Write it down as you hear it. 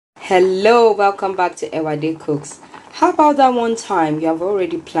Hello, welcome back to Everyday Cooks. How about that one time you have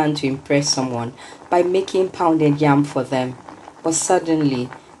already planned to impress someone by making pounded yam for them, but suddenly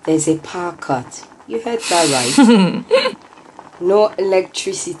there's a power cut? You heard that right. No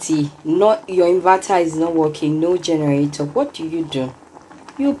electricity, not your inverter is not working, no generator. What do?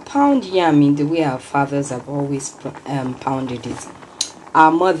 You pound yam in the way our fathers have always pounded it.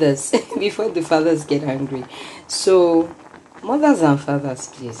 Our mothers, before the fathers get angry. So mothers and fathers,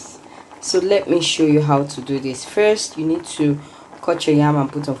 please. So let me show you how to do this. First, you need to cut your yam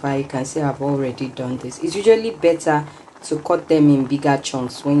and put on fire. You can see I've already done this. It's usually better to cut them in bigger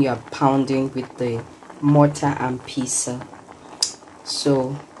chunks when you are pounding with the mortar and pestle.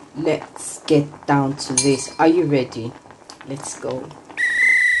 So let's get down to this. Are you ready? Let's go.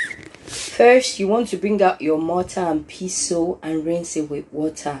 First, you want to bring out your mortar and pestle and rinse it with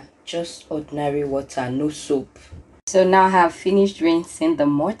water. Just ordinary water, no soap. So now I have finished rinsing the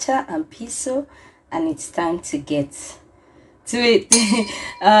mortar and pestle, and it's time to get to it.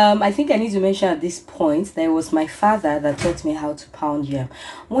 I think I need to mention at this point that it was my father that taught me how to pound yam.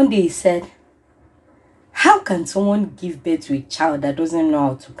 One day he said, "How can someone give birth to a child that doesn't know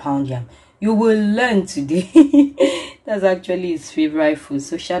how to pound yam? You will learn today." That's actually his favorite food.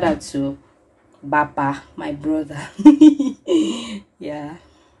 So shout out to Baba, my brother. Yeah.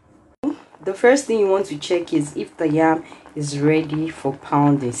 The first thing you want to check is if the yam is ready for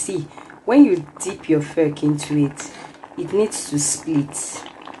pounding. See, when you dip your fork into it, it needs to split.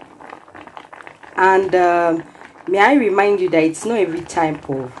 And may I remind you that it's not every type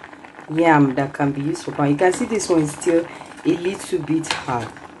of yam that can be used for pounding. You can see this one is still a little bit hard.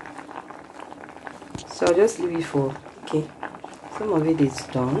 So I'll just leave it for, okay, some of it is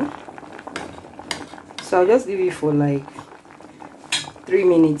done. So I'll just leave it for like 3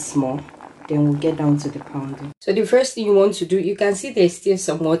 minutes more. Then we'll get down to the pounding. So the first thing you want to do, you can see there's still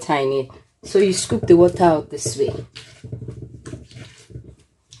some water in it. So you scoop the water out this way.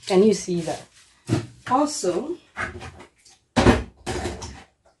 Can you see that? Also,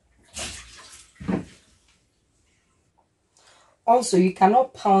 you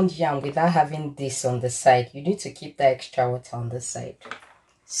cannot pound yam without having this on the side. You need to keep the extra water on the side.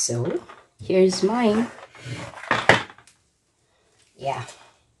 So here's mine. Yeah.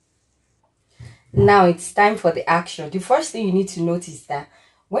 Now it's time for the action. The first thing you need to notice is that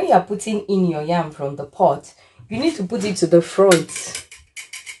when you are putting in your yam from the pot, you need to put it to the front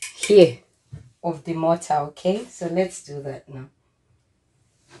here of the mortar, okay? So let's do that now.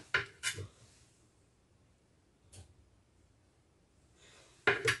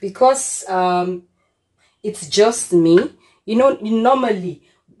 Because it's just me, you know, normally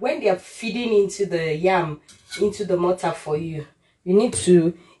when they are feeding into the yam, into the mortar for you, you need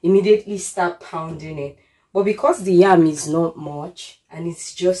to immediately start pounding it. But because the yam is not much and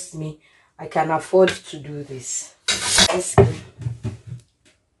it's just me, I can afford to do this. Let's go.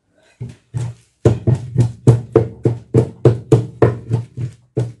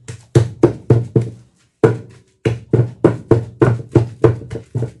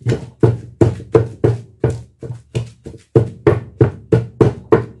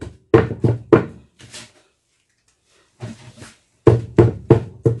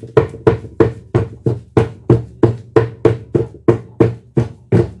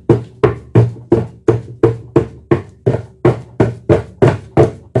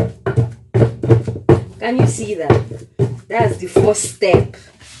 Can you see that? That's the first step.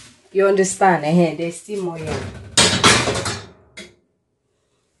 You understand? There's still more yam.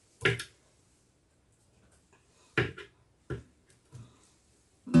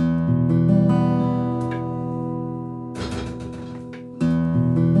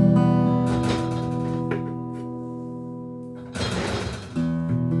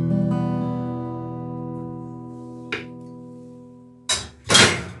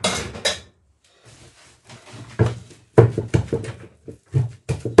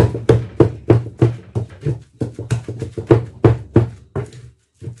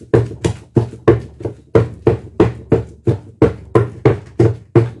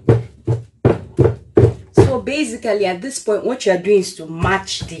 Basically, at this point, what you are doing is to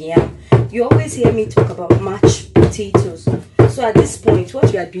match the yam. You always hear me talk about mashed potatoes. So at this point,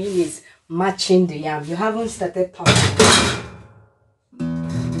 what you are doing is matching the yam. You haven't started pounding.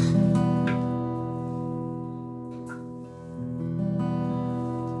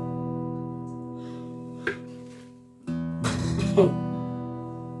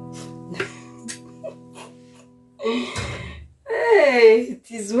 Hey,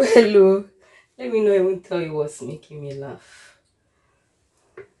 it is well. Let me know. I won't tell you what's making me laugh.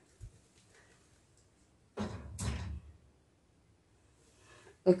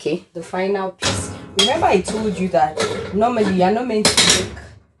 Okay, the final piece. Remember I told you that normally you're not meant to make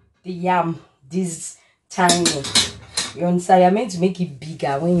the yam this tiny. You understand? You're meant to make it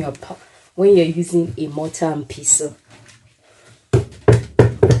bigger when you're using a mortar and pestle.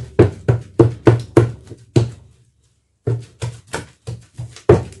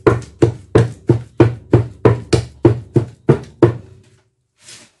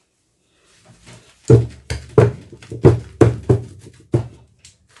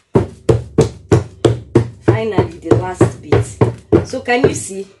 Finally, the last bit. So can you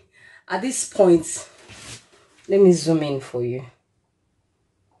see at this point? Let me zoom in for you.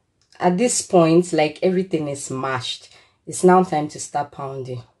 At this point, like everything is mashed, it's now time to start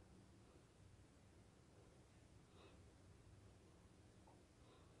pounding.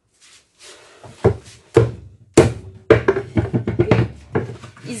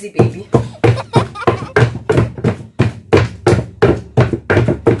 Easy, baby.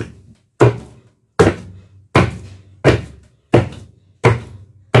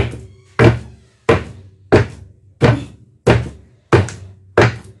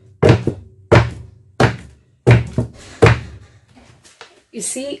 You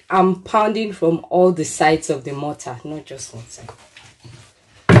see, I'm pounding from all the sides of the mortar, not just one side.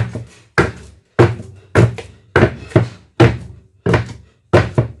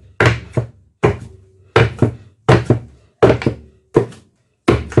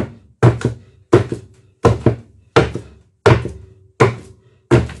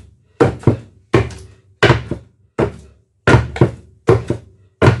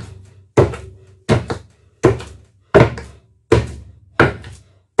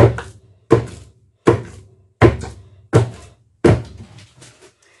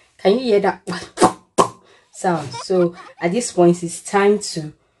 Can you hear that sound? So at this point, it's time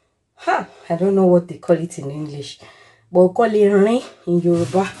to, I don't know what they call it in English, but we call it rin in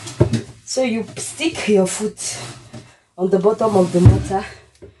Yoruba. So you stick your foot on the bottom of the mortar,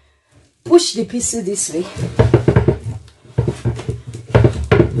 push the pestle this way.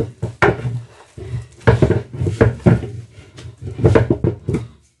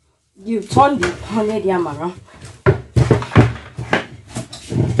 You turn the pounded yam around.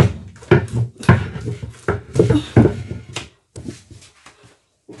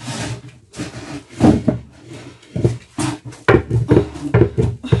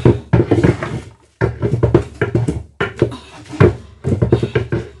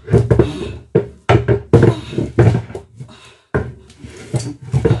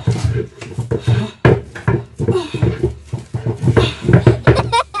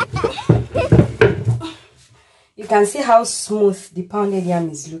 You can see how smooth the pounded yam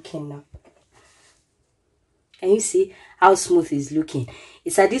is looking now. Can you see how smooth it's looking?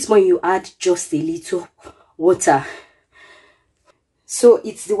 It's at this point you add just a little water. So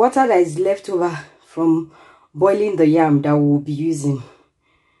it's the water that is left over from boiling the yam that we'll be using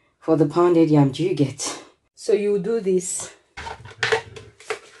for the pounded yam. Do you get? So you do this.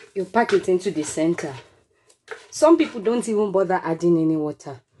 You pack it into the center. Some people don't even bother adding any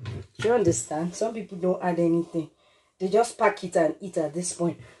water. Do you understand? Some people don't add anything. They just pack it and eat at this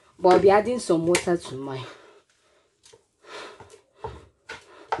point. But I'll be adding some water to mine.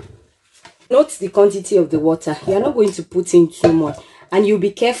 Note the quantity of the water. You're not going to put in too much. And you'll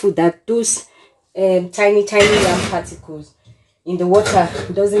be careful that those tiny yam particles in the water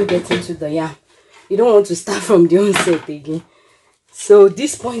doesn't get into the yam. You don't want to start from the onset again. So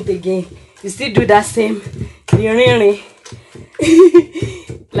this point again, you still do that same.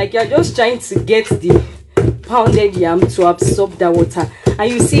 Like you're just trying to get the pounded yam to absorb that water.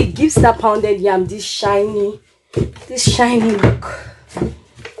 And you see it gives that pounded yam this shiny look.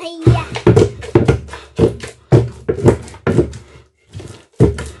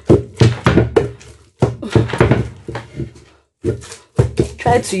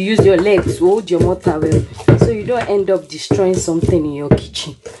 Try to use your legs to hold your mortar well, so you don't end up destroying something in your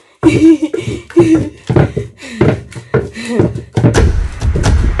kitchen.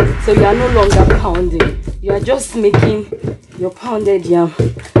 So you are no longer pounding, you are just making your pounded yam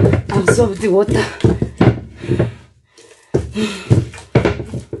absorb the water.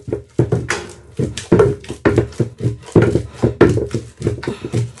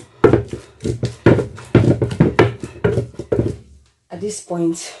 At this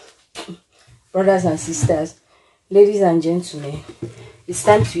point, brothers and sisters, ladies and gentlemen, it's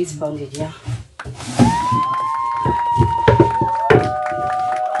time to eat pounded yam.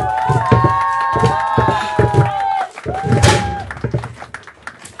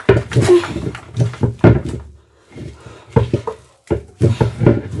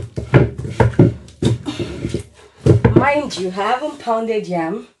 Mind mind you, I haven't pounded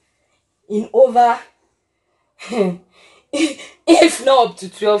yam in over, if not up to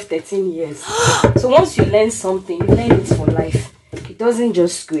 12, 13 years. So once you learn something, you learn it for life. It doesn't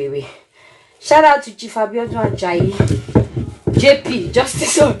just go away. Shout out to Chief Abiodun and Jai. JP,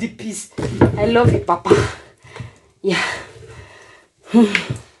 Justice of the Peace. I love you, Papa. Yeah.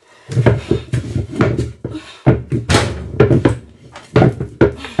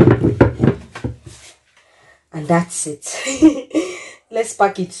 And that's it. Let's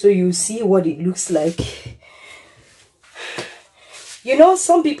pack it so you see what it looks like. You know,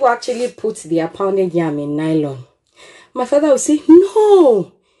 some people actually put their pounded yam in nylon. My father will say,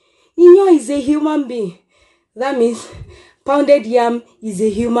 no, Oniyan is a human being. That means pounded yam is a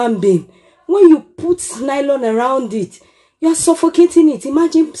human being. When you put nylon around it, you are suffocating it.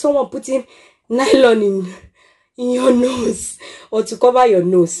 Imagine someone putting nylon in your nose or to cover your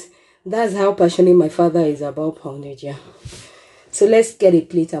nose. That's how passionate my father is about pounded yam. So let's get a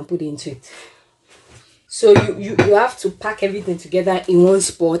plate and put it into it. So you have to pack everything together in one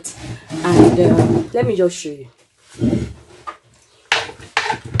spot. And let me just show you.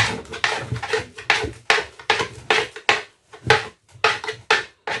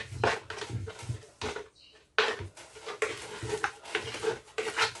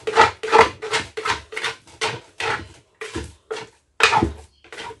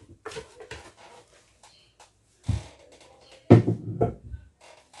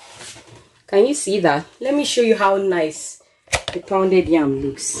 Can you see that? Let me show you how nice the pounded yam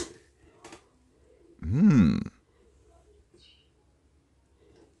looks. Can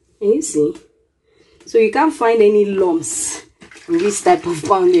you see? So you can't find any lumps in this type of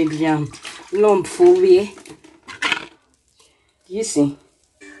pounded yam. Lump for where? You see?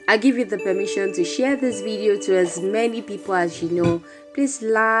 I give you the permission to share this video to as many people as you know. Please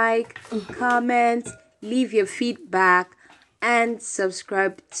like, comment, leave your feedback, and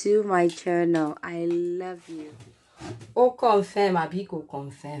subscribe to my channel. I love you. Oh, confirm, Abiko,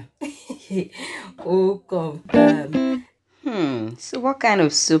 confirm. Oh, confirm. So what kind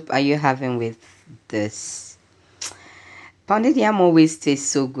of soup are you having with this? Pounded yam always tastes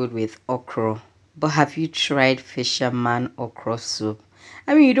so good with okra. But have you tried fisherman okra soup?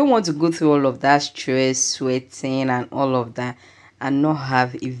 I mean, you don't want to go through all of that stress, sweating, and all of that, and not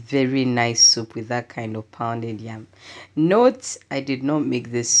have a very nice soup with that kind of pounded yam. Note, I did not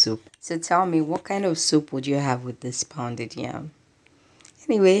make this soup. So tell me, what kind of soup would you have with this pounded yam?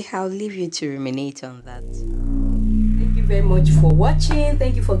 Anyway, I'll leave you to ruminate on that. Thank you very much for watching.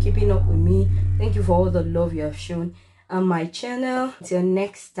 Thank you for keeping up with me. Thank you for all the love you have shown on my channel. Until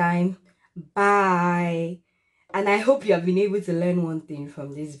next time, bye. And I hope you have been able to learn one thing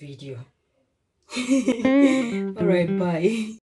from this video. All right, bye.